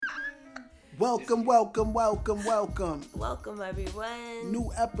Welcome, welcome, welcome, welcome. Welcome, everyone.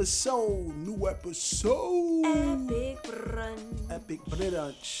 New episode. Epic Brunch. Epic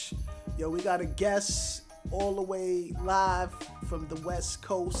Brunch. Yo, we got a guest all the way live from the West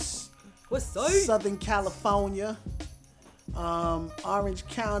Coast. What's up? Southern California. Orange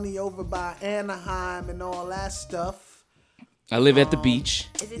County over by Anaheim and all that stuff. I live at the beach.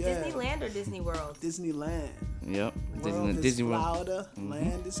 Is it Disneyland or Disney World? Disneyland. Yep. World is Disney World. Florida,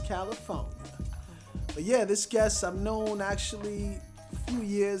 land is California. But yeah, this guest I've known actually a few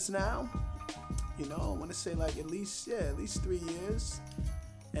years now. You know, I want to say like at least 3 years.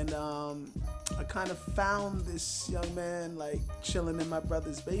 And I kind of found this young man like chilling in my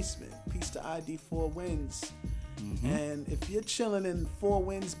brother's basement. Peace to ID 4 Winds. And if you're chilling in 4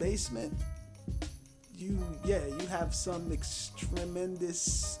 Winds basement, you have some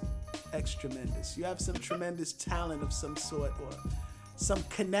tremendous. You have some tremendous talent of some sort, or some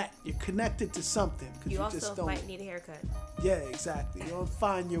connect. You're connected to something. You you also just don't, might need a haircut. Yeah, exactly. You don't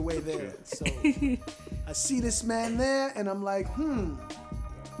find your way there. So I see this man there, and I'm like, all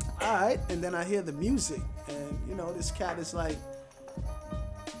right. And then I hear the music, and you know, this cat is like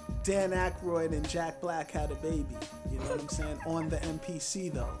Dan Aykroyd and Jack Black had a baby. You know what I'm saying? On the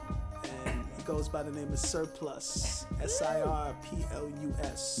MPC though. And he goes by the name of Sirplus.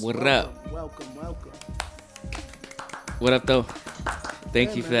 Sirplus. What up? Welcome. What up, though?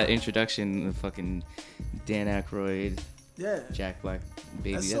 Thank you man. for that introduction. The fucking Dan Aykroyd, Yeah. Jack Black,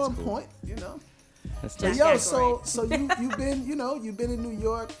 baby. That's That's so on cool. point, you know. That's Jack nice. Yo, Aykroyd. so you've been in New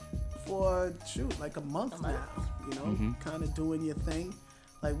York for like a month now. You know, kind of doing your thing.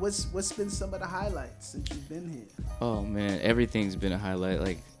 Like, what's been some of the highlights since you've been here? Oh man, everything's been a highlight.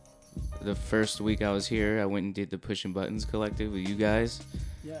 Like the first week I was here, I went and did the Pushing Buttons Collective with you guys.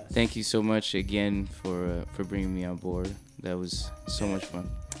 Yes. Thank you so much again for bringing me on board. That was so much fun.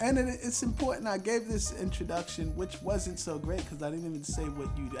 And it's important. I gave this introduction, which wasn't so great because I didn't even say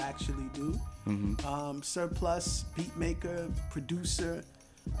what you actually do. Surplus, beat maker, producer,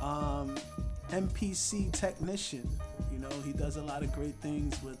 MPC technician. You know, he does a lot of great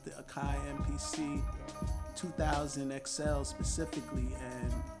things with the Akai MPC 2000 XL specifically,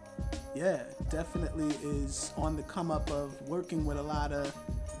 and yeah, definitely is on the come up of working with a lot of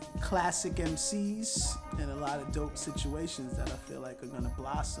classic MCs and a lot of dope situations that I feel like are gonna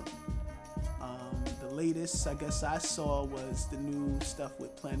blossom. The latest I guess I saw was the new stuff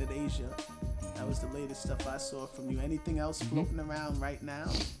with Planet Asia. That was the latest stuff I saw from you. Anything else floating around right now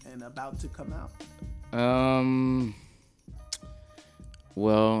and about to come out?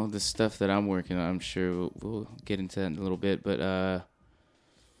 Well, the stuff that I'm working on, I'm sure we'll get into that in a little bit, but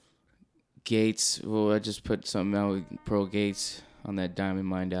Gates, well, I just put something out with Pro Gates on that Diamond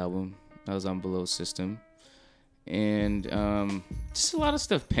Mind album. That was on Below System. And just a lot of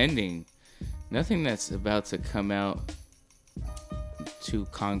stuff pending. Nothing that's about to come out too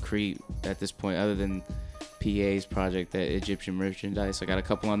concrete at this point, other than PA's project, that Egyptian Merchandise. I got a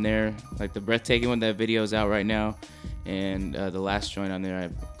couple on there, like the Breathtaking one. That video is out right now, and the last joint on there I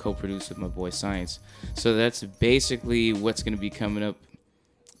co-produced with my boy Science. So that's basically what's going to be coming up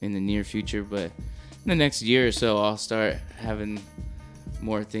in the near future. But in the next year or so, I'll start having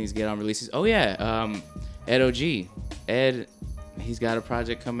more things get on releases. Oh yeah, Ed OG. Ed, he's got a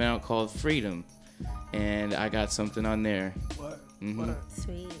project coming out called Freedom, and I got something on there. What?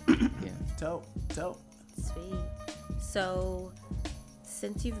 Sweet. Yeah. Dope. Sweet. So,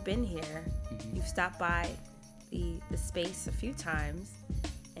 since you've been here, you've stopped by the space a few times,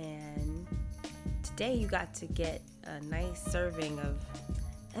 and today you got to get a nice serving of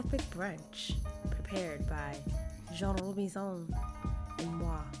Epic Brunch prepared by Jean Robinson and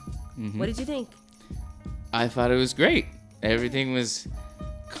moi. What did you think? I thought it was great. Everything was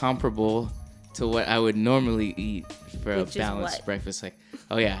comparable to what I would normally eat for Which is a balanced what? breakfast. Like,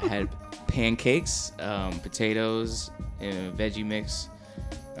 oh yeah, I had pancakes, potatoes, and a veggie mix,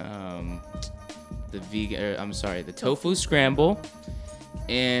 the tofu scramble,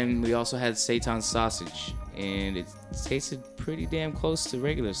 and we also had seitan sausage, and it tasted pretty damn close to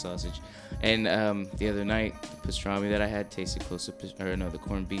regular sausage. And the other night, the pastrami that I had tasted close to, the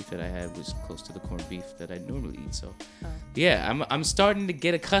corned beef that I had was close to the corned beef that I normally eat. So, yeah, I'm starting to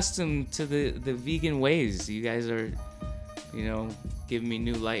get accustomed to the vegan ways. You guys are, giving me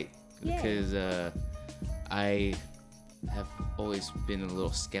new light. Yeah. Because I have always been a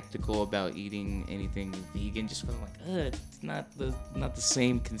little skeptical about eating anything vegan, just because I'm like, it's not the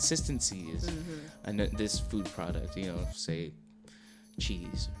same consistency as this food product. Say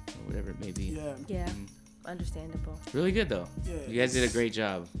cheese or whatever it may be. Yeah, understandable. Really good though. Yeah, You guys did a great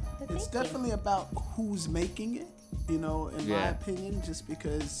job. It's definitely about who's making it You know, in my Yeah. opinion, just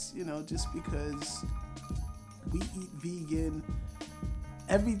because we eat vegan,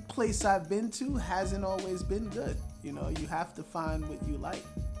 every place I've been to hasn't always been good. You know, you have to find what you like.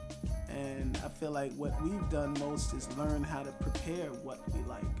 And I feel like what we've done most is learn how to prepare what we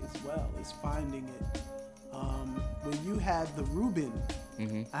like as well, is finding it. When you had the Reuben,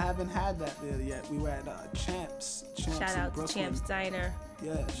 I haven't had that there yet. We were at Champs Shout in out Brooklyn. to Champs Diner.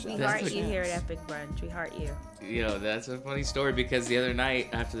 Yeah, We shout That's out heart to the you here at Champs. Epic Brunch. We heart you. Yo, that's a funny story because the other night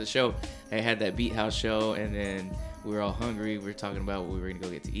after the show, I had that Beat House show, and then we were all hungry. We were talking about what we were gonna go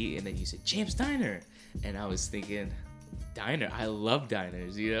get to eat, and then you said Champs Diner, and I was thinking, diner. I love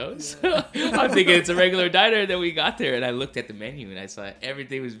diners, you know. So I'm thinking it's a regular diner. And then we got there, and I looked at the menu, and I saw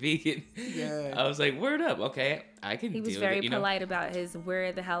everything was vegan. Yeah. I was like, word up, okay, I can. He was deal very with it, you know? polite about his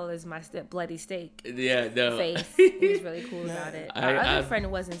 "Where the hell is my bloody steak?" Yeah, no. face. He was really cool Yeah. about it. I- Our other I-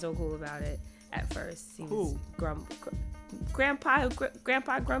 friend wasn't so cool about it at first. He was Who?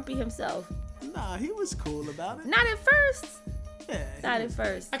 Grandpa Grumpy himself. Nah, he was cool about it. Not at first. Yeah, Not at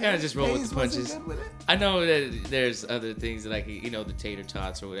first. I kind of just roll with Hayes the wasn't punches. good with it. I know that there's other things like, you know, the tater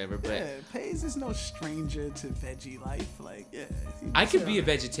tots or whatever, but Yeah, Pays is no stranger to veggie life. Like, yeah. he I was, could be a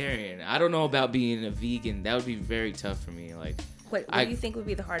vegetarian. I don't know about being a vegan. That would be very tough for me. Like, What I- do you think would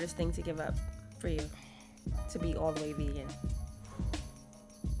be the hardest thing to give up for you to be all the way vegan?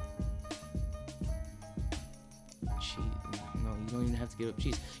 cheese. No, you don't even have to give up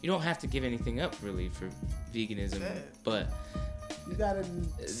cheese. You don't have to give anything up really for veganism, Yeah. but You gotta.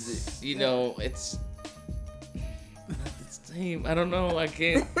 you know, it's not the same. I don't know. I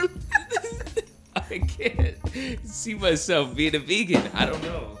can't. I can't see myself being a vegan. I don't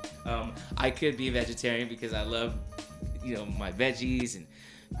know. I could be a vegetarian because I love, you know, my veggies and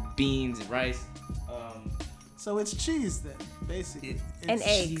beans and rice. So it's cheese then, basically. And It's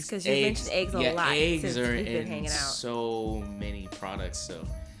eggs, cheese. 'cause you mentioned eggs a lot Eggs since are we've been in hanging out. so many products, so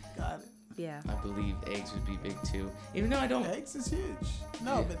Got it. Yeah. I believe eggs would be big too. Even though I don't. Eggs is huge.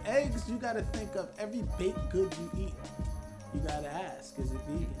 No, Yeah. but eggs, you gotta think of every baked good you eat. You gotta ask, is it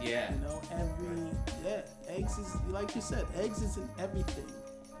vegan? Yeah. You know, eggs is, like you said, eggs is in everything.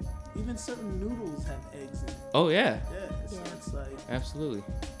 Even certain noodles have eggs in it. Oh yeah, Yeah, so Yeah. it's like, absolutely.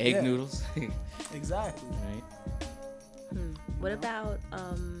 Egg Yeah. noodles. exactly. Right. What about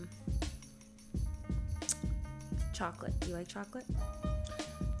chocolate? You like chocolate?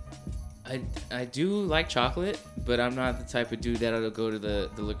 I do like chocolate, but I'm not the type of dude that'll go to the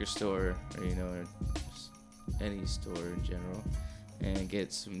liquor store or, you know, or just any store in general and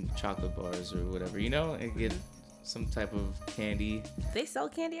get some chocolate bars or whatever, you know, and get some type of candy Do they sell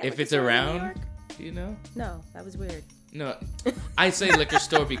candy at if liquor it's stores in New around, York? you know. No, that was weird. No, I say liquor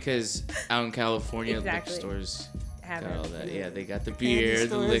store because out in California, Exactly. liquor stores Have got all it. that. Yeah, they got the Candy beer, the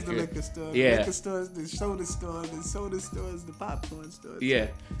store is liquor. the liquor store. Yeah. The liquor store is the soda store. The soda store is the popcorn store. Yeah.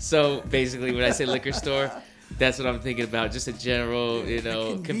 So basically, when I say liquor store, that's what I'm thinking about. Just a general, you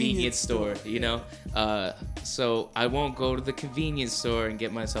know, convenience convenience store. store, You know. So I won't go to the convenience store and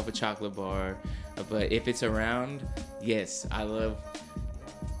get myself a chocolate bar, but if it's around, yes, I love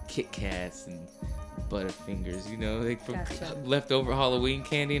Kit Kats and Butterfingers. You know, like from Gotcha. leftover Halloween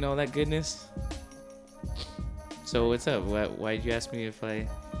candy and all that goodness. So what's up? Why did you ask me if I?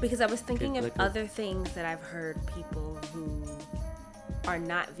 Because I was thinking of liquor. other things that I've heard people who are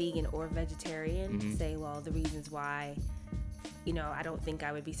not vegan or vegetarian Mm-hmm. say, well, the reasons why, you know, I don't think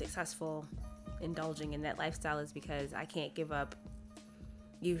I would be successful indulging in that lifestyle is because I can't give up,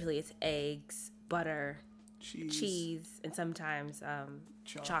 usually it's eggs, butter, cheese, and sometimes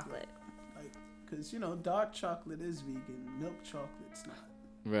chocolate. Like, because, you know, dark chocolate is vegan. Milk chocolate's not.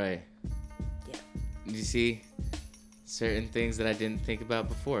 Right. Yeah. You see, certain things that I didn't think about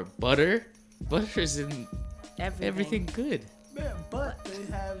before. Butter's in everything good. Yeah, but they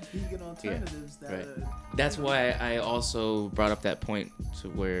have vegan alternatives that right. are. That's why I also brought up that point to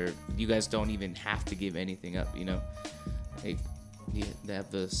where you guys don't even have to give anything up, you know? Like, they have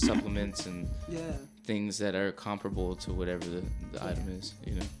the supplements and Yeah. things that are comparable to whatever the item is,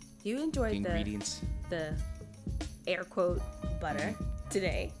 you know? You The enjoyed ingredients. the air quote butter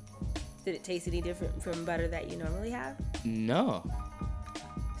today. Did it taste any different from butter that you normally have? No.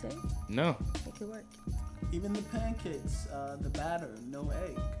 See? No. Make it work. Even the pancakes, the batter, no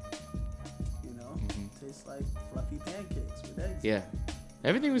egg. You know, tastes like fluffy pancakes with eggs. Yeah.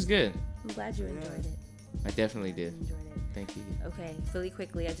 Everything was good. I'm glad you Yeah. enjoyed it. I definitely Glad you did. enjoyed it. Thank you. Okay, really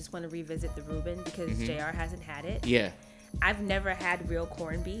quickly, I just want to revisit the Reuben because JR hasn't had it. Yeah. I've never had real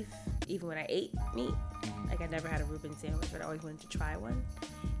corned beef, even when I ate meat. Like, I never had a Reuben sandwich, but I always wanted to try one.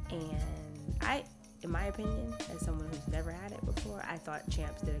 And I, in my opinion, as someone who's never had it before, I thought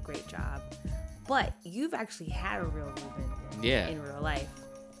Champs did a great job. But you've actually had a real Reuben Yeah. in real life.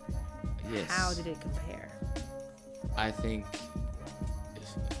 Yes. How did it compare? I think,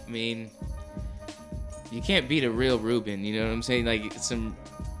 you can't beat a real Reuben, you know what I'm saying? Like, some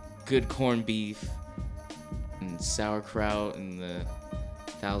good corned beef and sauerkraut and the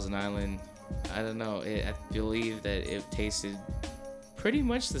Thousand Island. I don't know. I believe that it tasted pretty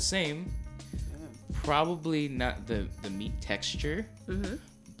much the same. Probably not the meat texture,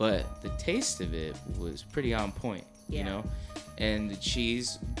 but the taste of it was pretty on point, you know? And the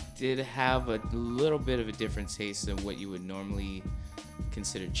cheese did have a little bit of a different taste than what you would normally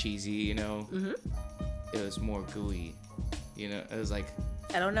consider cheesy, you know? It was more gooey, you know? It was like...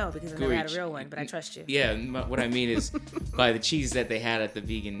 I don't know because I've never had a real one, but I trust you. Yeah, what I mean is by the cheese that they had at the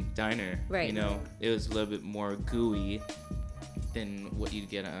vegan diner, right. You know, it was a little bit more gooey than what you'd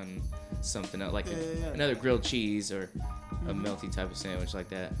get on something else, like another grilled cheese or a melty type of sandwich like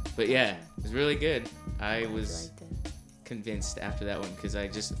that. But yeah, it was really good. I was convinced after that one because I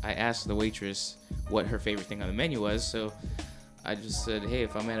asked the waitress what her favorite thing on the menu was, so I just said, hey,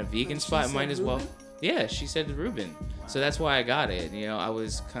 if I'm at a vegan spot, I might as well. Yeah, she said the Reuben. Wow. So that's why I got it. You know, I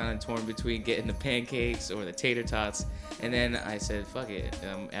was kind of torn between getting the pancakes or the tater tots. And then I said, fuck it,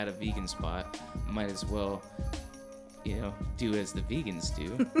 I'm at a vegan spot. Might as well, you know, do as the vegans do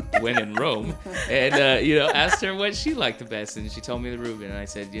when in Rome. And, you know, asked her what she liked the best. And she told me the Reuben. And I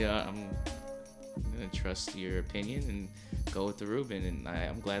said, you know, I'm going to trust your opinion and go with the Reuben. And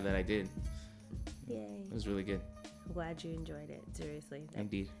I'm glad that I did. Yay. It was really good. I'm glad you enjoyed it, seriously.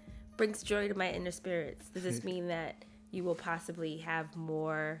 Indeed. Brings joy to my inner spirits. Does this mean that you will possibly have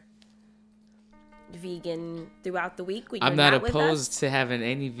more vegan throughout the week when you're I'm not with us? opposed to having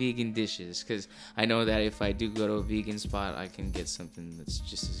any vegan dishes because I know that if I do go to a vegan spot, I can get something that's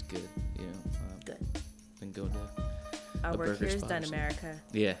just as good, you know. Good. Than go to our a work burger here is spot done, or something. America.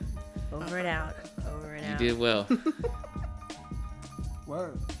 Yeah. Over and out. Over and out. You did well.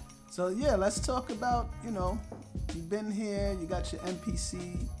 Word. So yeah, let's talk about, you know, you've been here, you got your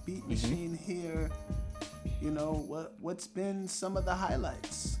MPC beat machine here. You know, what's been some of the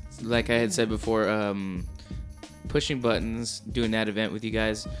highlights? Like I had said before, Pushing Buttons, doing that event with you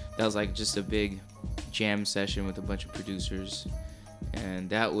guys, that was like just a big jam session with a bunch of producers. And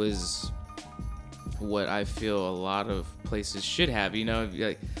that was what I feel a lot of places should have, you know,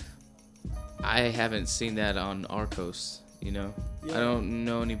 like I haven't seen that on our coast, you know. Yeah. I don't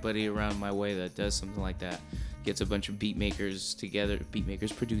know anybody around my way that does something like that. Gets a bunch of beat makers together,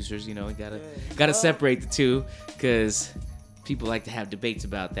 producers, you know. Gotta separate the two because people like to have debates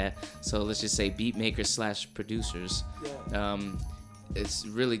about that. So let's just say beat makers / producers. Yeah. It's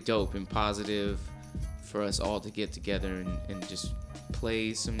really dope and positive for us all to get together and just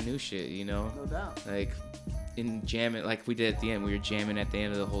play some new shit, you know. No doubt. Like in jamming, like we did at the end. We were jamming at the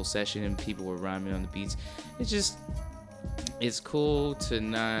end of the whole session, and people were rhyming on the beats. It's cool to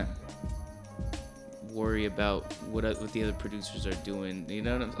not worry about what the other producers are doing, you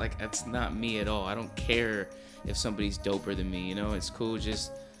know. Like that's not me at all. I don't care if somebody's doper than me, you know. It's cool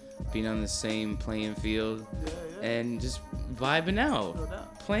just being on the same playing field and just vibing out,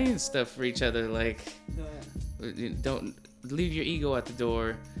 playing stuff for each other. Like don't leave your ego at the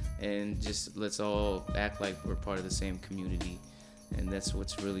door and just let's all act like we're part of the same community. And that's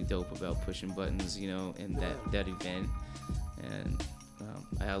what's really dope about Pushing Buttons, you know, and that event. And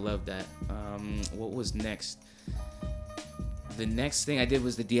I love that. What was next? The next thing I did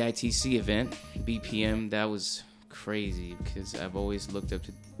was the DITC event, BPM. That was crazy because I've always looked up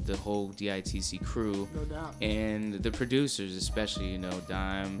to the whole DITC crew. No doubt. And the producers, especially, you know,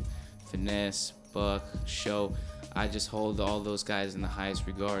 Dime, Finesse, Buck, Show. I just hold all those guys in the highest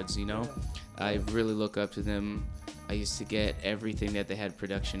regards, you know. Yeah. I really look up to them. I used to get everything that they had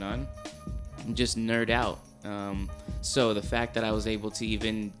production on and just nerd out. So the fact that I was able to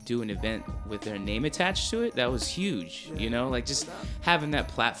even do an event with their name attached to it, that was huge, you know, like just having that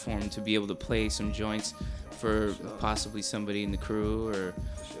platform to be able to play some joints for possibly somebody in the crew or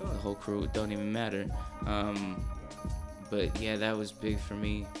the whole crew, it don't even matter. But yeah, that was big for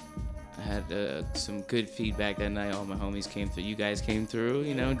me. I had some good feedback that night. All my homies came through. You guys came through,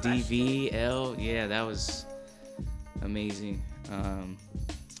 you know, DV, L. Yeah, that was amazing.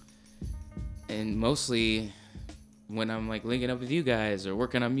 And mostly when I'm like linking up with you guys or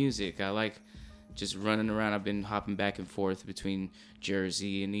working on music, I like just running around. I've been hopping back and forth between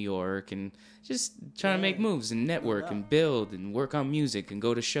Jersey and New York and just trying to make moves and network and build and work on music and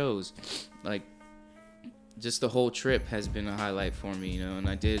go to shows. Like, just the whole trip has been a highlight for me, you know. And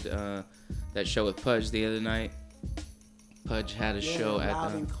I did that show with Pudge the other night. Pudge had a show at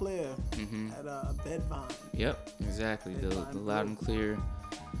Loud and Clear at Bedvine. Yep, exactly. The Loud and Clear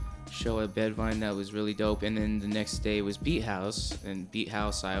show at Bedvine that was really dope. And then the next day was Beat House, and Beat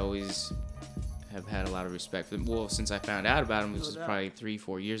House I always have had a lot of respect for them. Well, since I found out about them, which was probably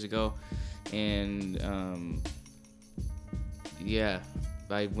 3-4 years ago, and yeah.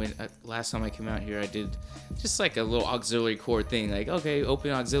 I went last time I came out here. I did just like a little auxiliary chord thing. Like, okay, open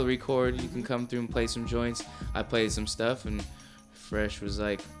auxiliary chord. You can come through and play some joints. I played some stuff, and Fresh was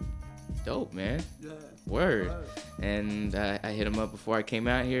like, "Dope, man. Yeah. Word." And I hit him up before I came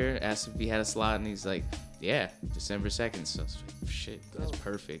out here. Asked if he had a slot, and he's like, "Yeah, December 2nd." So I was like, shit, that's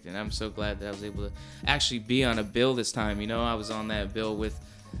perfect. And I'm so glad that I was able to actually be on a bill this time. You know, I was on that bill with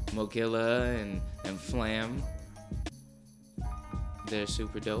Mogilla and Flam. They're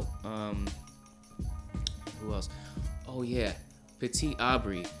super dope. Who else? Oh yeah, Petit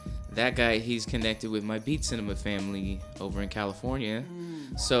Aubrey. That guy, he's connected with my Beat Cinema family over in California.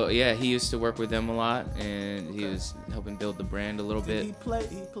 So yeah, he used to work with them a lot, and he was helping build the brand a little bit. He played.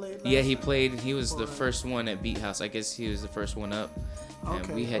 Yeah, he played. He was the first one at Beat House. I guess he was the first one up. And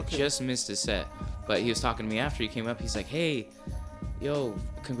we had just missed a set, but he was talking to me after he came up. He's like, "Hey, yo,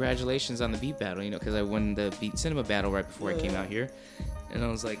 congratulations on the beat battle," you know, because I won the Beat Cinema battle right before I came out here. And I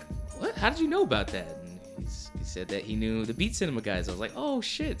was like, "What? How did you know about that?" And he said that he knew the Beat Cinema guys. I was like, "Oh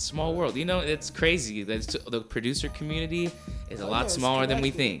shit, small world." You know, it's crazy. The producer community is a lot smaller than we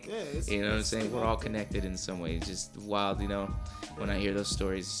think. Yeah, you know what I'm saying? We're all connected in some way. It's just wild, you know. When I hear those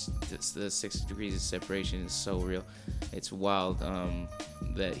stories, the 6 degrees of separation is so real. It's wild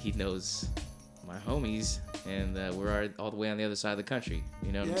that he knows my homies, and we're all the way on the other side of the country.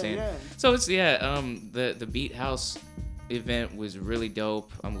 You know what I'm saying? Yeah. So it's the Beat House event was really dope.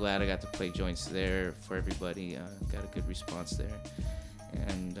 I'm glad I got to play joints there for everybody. Got a good response there,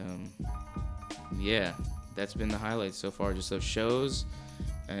 and that's been the highlight so far. Just those shows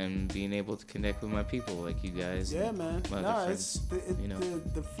and being able to connect with my people like you guys. Yeah, man. No, it's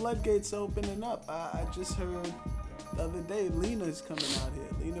the floodgates opening up. I just heard the other day Lena's coming out here.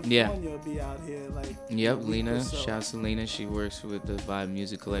 Lena Fournier will be out here Lena. Shouts to Lena. She works with the Vibe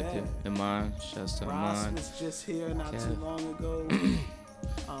Music Collective. Iman. Shouts to Ross Iman. was just here not too long ago.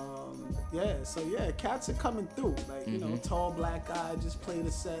 Cats are coming through. Like, you know, tall black guy just played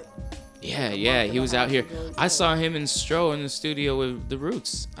a set. Yeah, he was out here. I saw him and Stro in the studio with The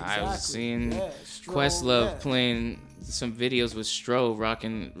Roots. Exactly. I was seeing Questlove playing some videos with Stro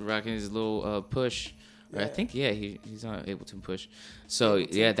rocking his little push. I think he's not Ableton Push. So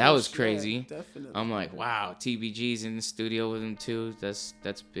that was crazy. Yeah, definitely. I'm like, wow, TBG's in the studio with him too. That's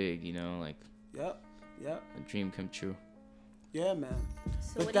big, you know, like. Yep. A dream come true. Yeah, man.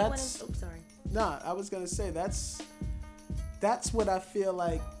 So what do you want to? Oh, sorry. Nah, I was gonna say that's what I feel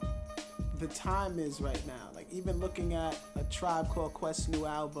like the time is right now. Like, even looking at A Tribe Called Quest's new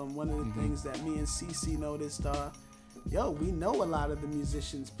album, one of the things that me and CC noticed are, we know a lot of the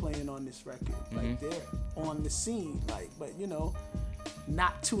musicians playing on this record. Like, they're on the scene. Like, but you know,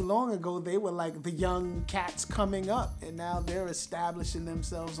 not too long ago they were like the young cats coming up, and now they're establishing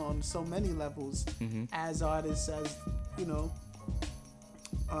themselves on so many levels as artists, as you know,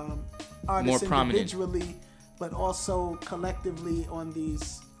 artists more individually, but also collectively on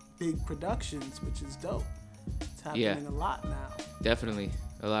these big productions, which is dope. It's happening a lot now. Definitely,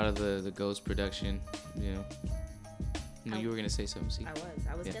 a lot of the Ghost production, you know. You were gonna say something, C.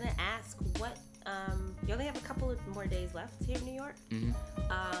 I was gonna ask what. You only have a couple of more days left here in New York.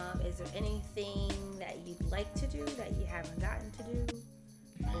 Is there anything that you'd like to do that you haven't gotten to do,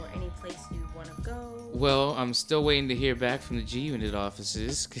 or any place you want to go? Well, I'm still waiting to hear back from the G Unit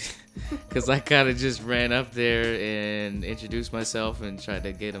offices, because I kind of just ran up there and introduced myself and tried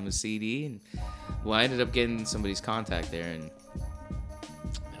to get them a CD, and I ended up getting somebody's contact there, and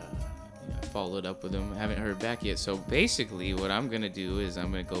followed up with them. I haven't heard back yet. So basically what I'm going to do is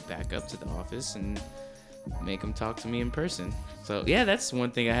I'm going to go back up to the office and make them talk to me in person. So yeah, that's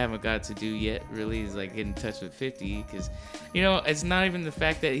one thing I haven't got to do yet, really, is like get in touch with 50, because, you know, it's not even the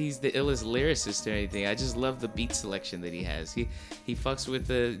fact that he's the illest lyricist or anything. I just love the beat selection that he has. He fucks with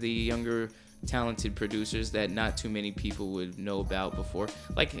the younger talented producers that not too many people would know about before.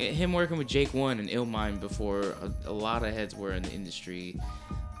 Like him working with Jake One and Illmind before a lot of heads were in the industry.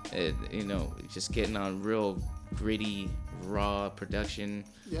 You know, just getting on real gritty, raw production.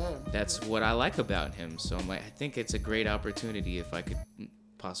 That's what I like about him. So I'm like, I think it's a great opportunity if I could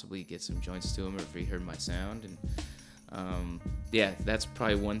possibly get some joints to him, or if he heard my sound. And that's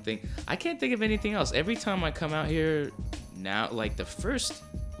probably one thing. I can't think of anything else. Every time I come out here now, like the first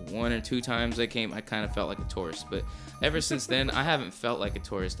 1 or 2 times I came, I kind of felt like a tourist. But ever since then, I haven't felt like a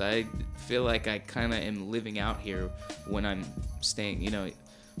tourist. I feel like I kind of am living out here when I'm staying, you know,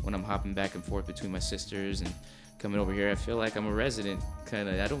 when I'm hopping back and forth between my sisters and coming over here, I feel like I'm a resident. Kind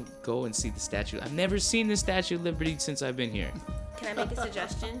of. I don't go and see the statue. I've never seen the Statue of Liberty since I've been here. Can I make a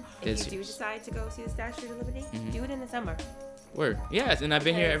suggestion? If you do decide to go see the Statue of Liberty, do it in the summer. Word. Yeah, and I've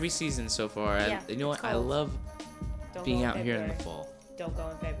been here every season so far. Yeah, you know what? it's I cold. love Don't being go out here in the February. fall. Don't go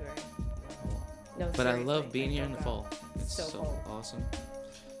in February. No, But I seriously, love being here in the don't go. fall. It's So so cold. awesome.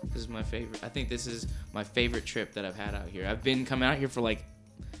 This is my favorite. I think this is my favorite trip that I've had out here. I've been coming out here for like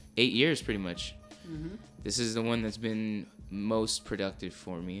 8 years pretty much. Mm-hmm. This is the one that's been most productive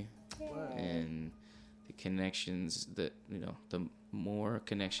for me. Wow. And the connections that, the more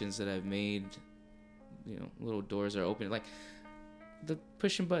connections that I've made, little doors are open. Like the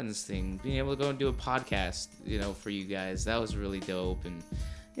pushing buttons thing, being able to go and do a podcast, for you guys, that was really dope. And,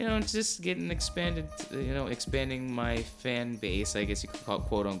 just getting expanding my fan base, I guess you could call it,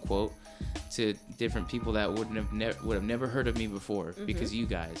 quote unquote, to different people that would have never heard of me before because of you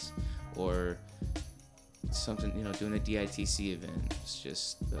guys, or something, doing a DITC event. It's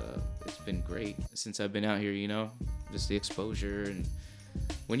just, it's been great since I've been out here, just the exposure. And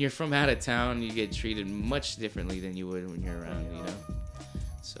when you're from out of town, you get treated much differently than you would when you're around,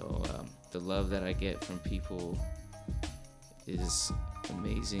 So the love that I get from people is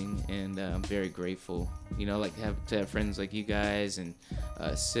amazing, and I'm very grateful, to have friends like you guys and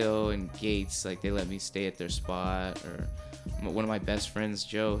Sil and Gates, like they let me stay at their spot, or one of my best friends,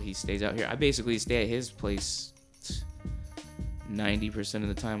 Joe, he stays out here. I basically stay at his place 90% of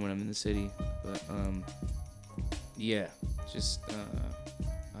the time when I'm in the city. But yeah, just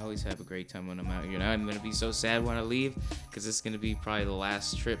I always have a great time when I'm out here. And I'm gonna be so sad when I leave, because it's gonna be probably the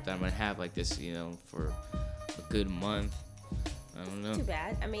last trip that I'm gonna have like this, for a good month. I don't know. Too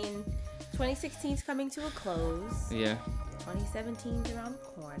bad. I mean, 2016 is coming to a close. Yeah. 2017 is around the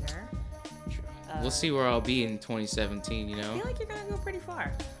corner. We'll see where I'll be in 2017, I feel like you're gonna go pretty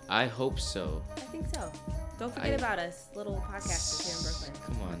far. I hope so. I think so. Don't forget about us, little podcasters here in Brooklyn.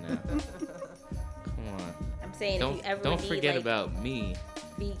 Come on now. Come on. I'm saying if you ever Don't need forget about me.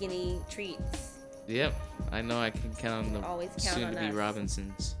 vegan-y treats. Yep. I know I can count on the Always count on soon-to-be us.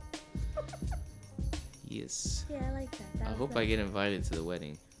 Robinsons. Yes. Yeah, I like that. I hope I get invited to the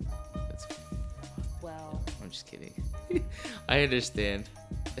wedding. That's Well, I'm just kidding. I understand.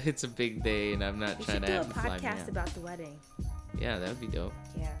 It's a big day, and I'm not we trying should to do a have to fly me podcast out. about the wedding. Yeah, that would be dope.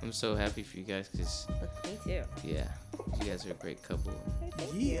 Yeah. I'm so happy for you guys, because, Look, me too. yeah, you guys are a great couple.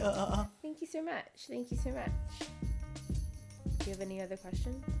 Thank you. Yeah. Thank you so much. Thank you so much. Do you have any other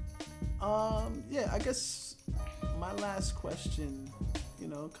questions? Yeah, I guess my last question,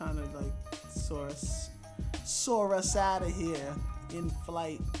 kind of like soar us out of here in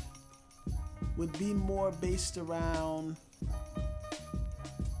flight, would be more based around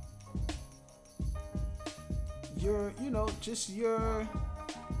your, just your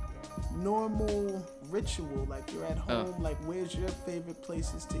normal ritual. Like, you're at home, like, where's your favorite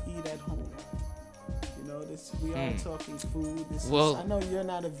places to eat at home? We are talking food. I know you're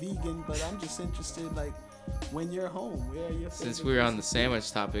not a vegan, but I'm just interested, like, when you're home, where are your favorite Since we're on the places to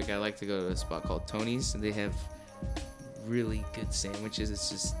sandwich topic, I like to go to a spot called Tony's, and they have really good sandwiches. It's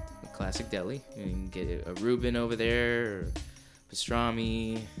just a classic deli. You can get a Reuben over there, or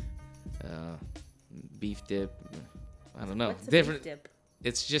pastrami, beef dip. I don't know. What's a Different. beef dip?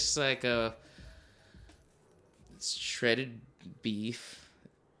 It's just like it's shredded beef,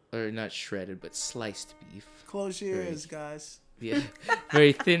 or not shredded, but sliced beef. Close your ears, guys. Yeah,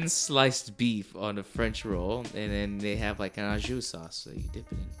 very thin sliced beef on a French roll, and then they have like an au jus sauce that you dip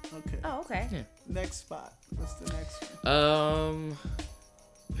it in. Okay. Oh, okay. Yeah. Next spot. What's the next one?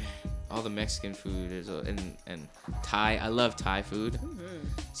 All the Mexican food and Thai. I love Thai food.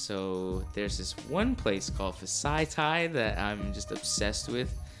 So there's this one place called Fasai Thai that I'm just obsessed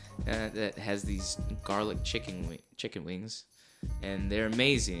with, that has these garlic chicken wings, and they're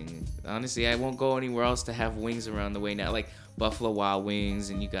amazing. Honestly, I won't go anywhere else to have wings around the way now. Like Buffalo Wild Wings,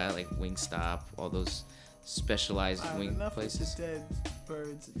 and you got like Wingstop, all those specialized wing enough places. With the dead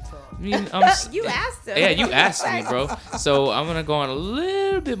birds and talk. I mean, You asked them. Yeah, you asked me, bro. So I'm gonna go on a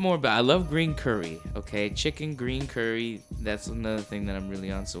little bit more about. I love green curry. Okay, chicken green curry. That's another thing that I'm really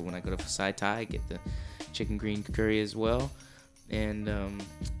on. So when I go to Fasai Thai, I get the chicken green curry as well, and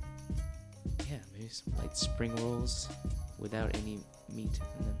yeah, maybe some light spring rolls without any meat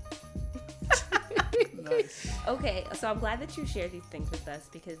in them. Nice. Okay, so I'm glad that you shared these things with us,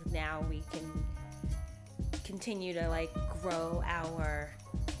 because now we can continue to like grow our,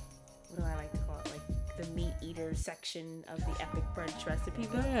 what do I like to call it, like the meat eater section of the Epic Brunch Recipe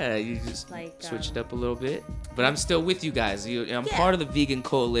Book. Yeah, you just Like, switch it up a little bit, but I'm still with you guys. I'm Yeah. part of the vegan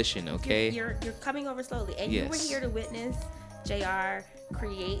coalition. Okay. You're coming over slowly, and you were Yes. here to witness JR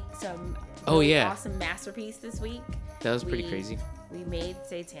create some awesome masterpiece this week. That was pretty crazy. We made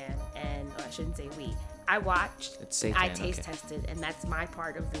seitan, and I shouldn't say we. I watched, I taste tested, and that's my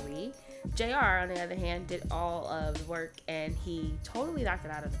part of the we. JR, on the other hand, did all of the work, and he totally knocked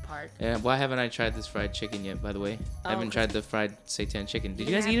it out of the park. Yeah, why haven't I tried this fried chicken yet, by the way? I haven't tried the fried seitan chicken. Did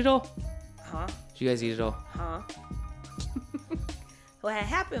you guys eat it all? Huh? Did you guys eat it all? Huh? What had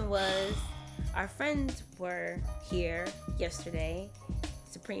happened was our friends were here yesterday.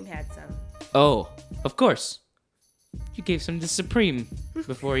 Supreme had some. Oh, of course. You gave some to Supreme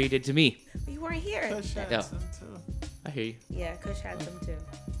before you did to me. You weren't here. Kush had some too. I hear you. Yeah, Kush had some too.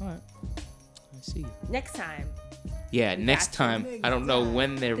 All right. I see you. Next time. Yeah, next time. I don't know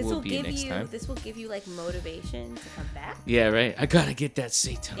when there will be next time. This will give you like motivation to come back. Yeah, right. I gotta get that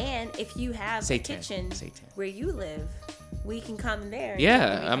seitan. And if you have a kitchen where you live, we can come there.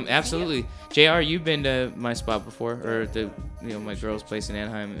 Yeah, absolutely. JR, you've been to my spot before, or my girl's place in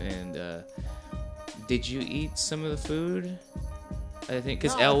Anaheim, and did you eat some of the food? I think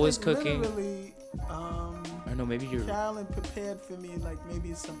because Elle was cooking. I know, maybe you're. Carolyn prepared for me like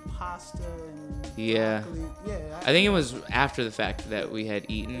maybe some pasta and broccoli. Yeah. I think it was after the fact that we had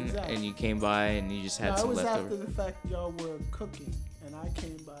eaten, and you came by and you just had some leftover. It was after the fact y'all were cooking, and I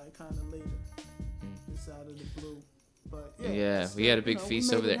came by kind of later, just out of the blue. But yeah, we had a big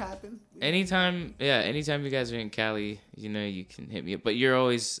feast over there. Anytime you guys are in Cali, you can hit me up. But you're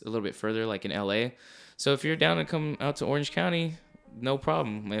always a little bit further, like in LA. So if you're down to come out to Orange County, no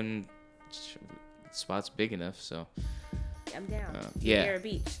problem. And the spot's big enough, so I'm down. Yeah. Near a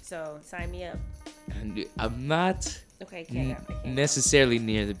beach, so sign me up. And I'm not necessarily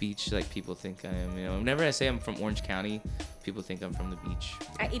near the beach like people think I am. Whenever I say I'm from Orange County, people think I'm from the beach.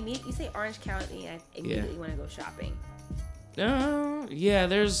 You say Orange County, I immediately want to go shopping. Yeah,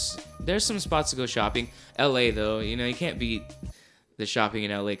 there's some spots to go shopping. LA though, you can't beat the shopping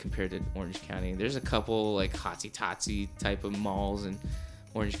in LA compared to Orange County. There's a couple like hotsy-totsy type of malls in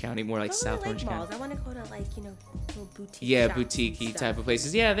Orange County, more like South Orange malls. County. I want to go to little boutique. Yeah, boutique-y type of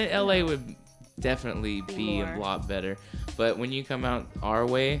places. Yeah, then LA would definitely be a lot better. But when you come out our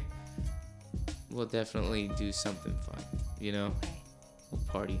way, we'll definitely do something fun. Okay. We'll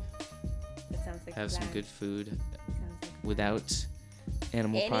party. That sounds like have some good food without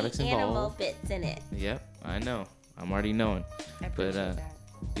animal products involved. Animal bits in it. Yep, I know. I'm already knowing. I appreciate that.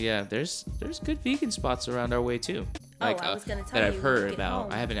 Yeah, there's good vegan spots around our way too. I was gonna tell that you I've heard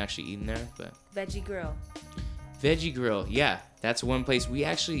about. I haven't actually eaten there, but Veggie Grill. Yeah, that's one place. We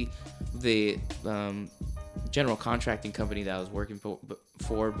actually, the general contracting company that I was working for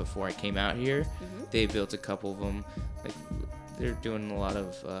before I came out here, they built a couple of them. Like they're doing a lot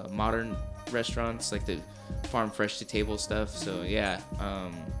of modern restaurants, like the farm fresh to table stuff. So yeah,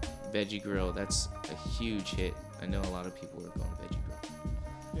 Veggie Grill, that's a huge hit. I know a lot of people are going to Veggie Grill.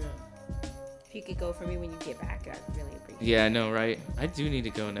 Yeah. If you could go for me when you get back, I'd really appreciate it. Yeah, I know, right? I do need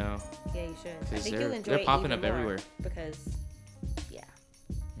to go now. Yeah, you should. I think you'll enjoy they're it popping even up more everywhere. Because,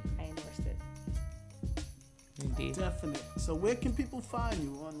 I endorsed it. Indeed. Definitely. So where can people find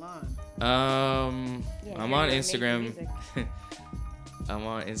you online? I'm on Instagram. I'm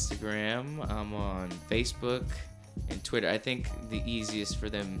on Instagram. I'm on Facebook and Twitter. I think the easiest for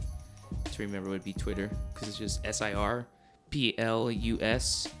them to remember would be Twitter, because it's just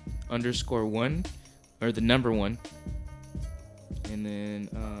SIRPLUS_1, or the number 1. And then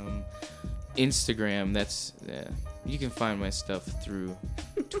Instagram, you can find my stuff through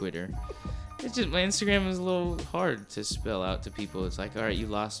Twitter. It's just my Instagram is a little hard to spell out to people. It's like, all right, you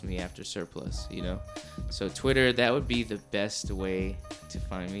lost me after surplus, So Twitter, that would be the best way to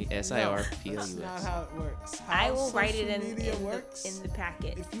find me. SIRPLUS. That's not how it works. I will write it in the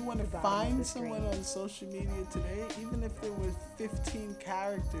packet. If you want to find someone on social media today, even if there was 15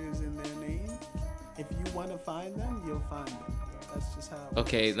 characters in their name, if you want to find them, you'll find them. That's just how it works.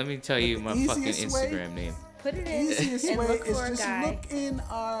 Okay, let me tell you my fucking Instagram name. Put it in. The easiest and way look is for a just guy. look in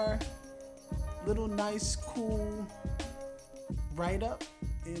our little nice cool write-up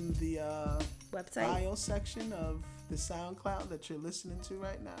in the website bio section of the SoundCloud that you're listening to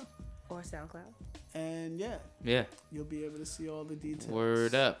right now. Or SoundCloud. And yeah, you'll be able to see all the details.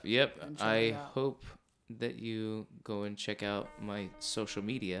 Word up. Yep. I hope that you go and check out my social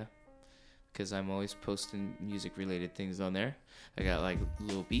media, because I'm always posting music related things on there. I got like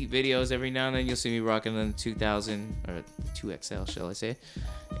little beat videos every now and then. You'll see me rocking the 2000 or 2XL, shall I say.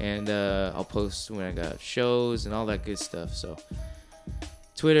 And I'll post when I got shows and all that good stuff. So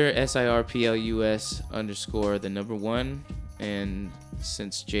Twitter, SIRPLUS_1. And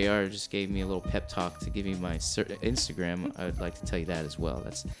since JR just gave me a little pep talk to give me my Instagram, I would like to tell you that as well.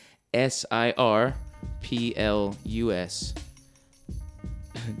 That's SIRPLUS_1.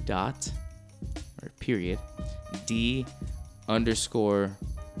 dot or period D underscore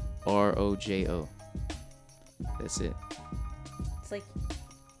ROJO. That's it. It's like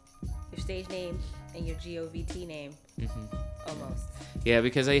your stage name and your GOVT name. Almost. Yeah,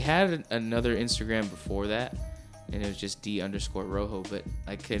 because I had another Instagram before that, and it was just D underscore Rojo, but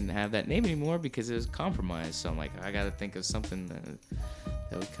I couldn't have that name anymore because it was compromised. So I'm like, I got to think of something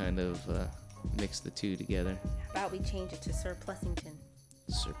that would kind of mix the two together. How about we change it to Sir Plessington?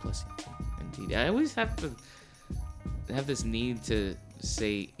 Sir Plessington, indeed. I always have to have this need to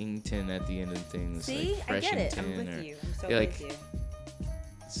say Ington at the end of things. See, like I get it. I'm Freshington with you. I'm so yeah, like, with you.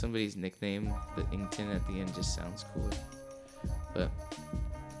 somebody's nickname, but Ington at the end just sounds cooler. But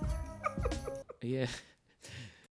yeah.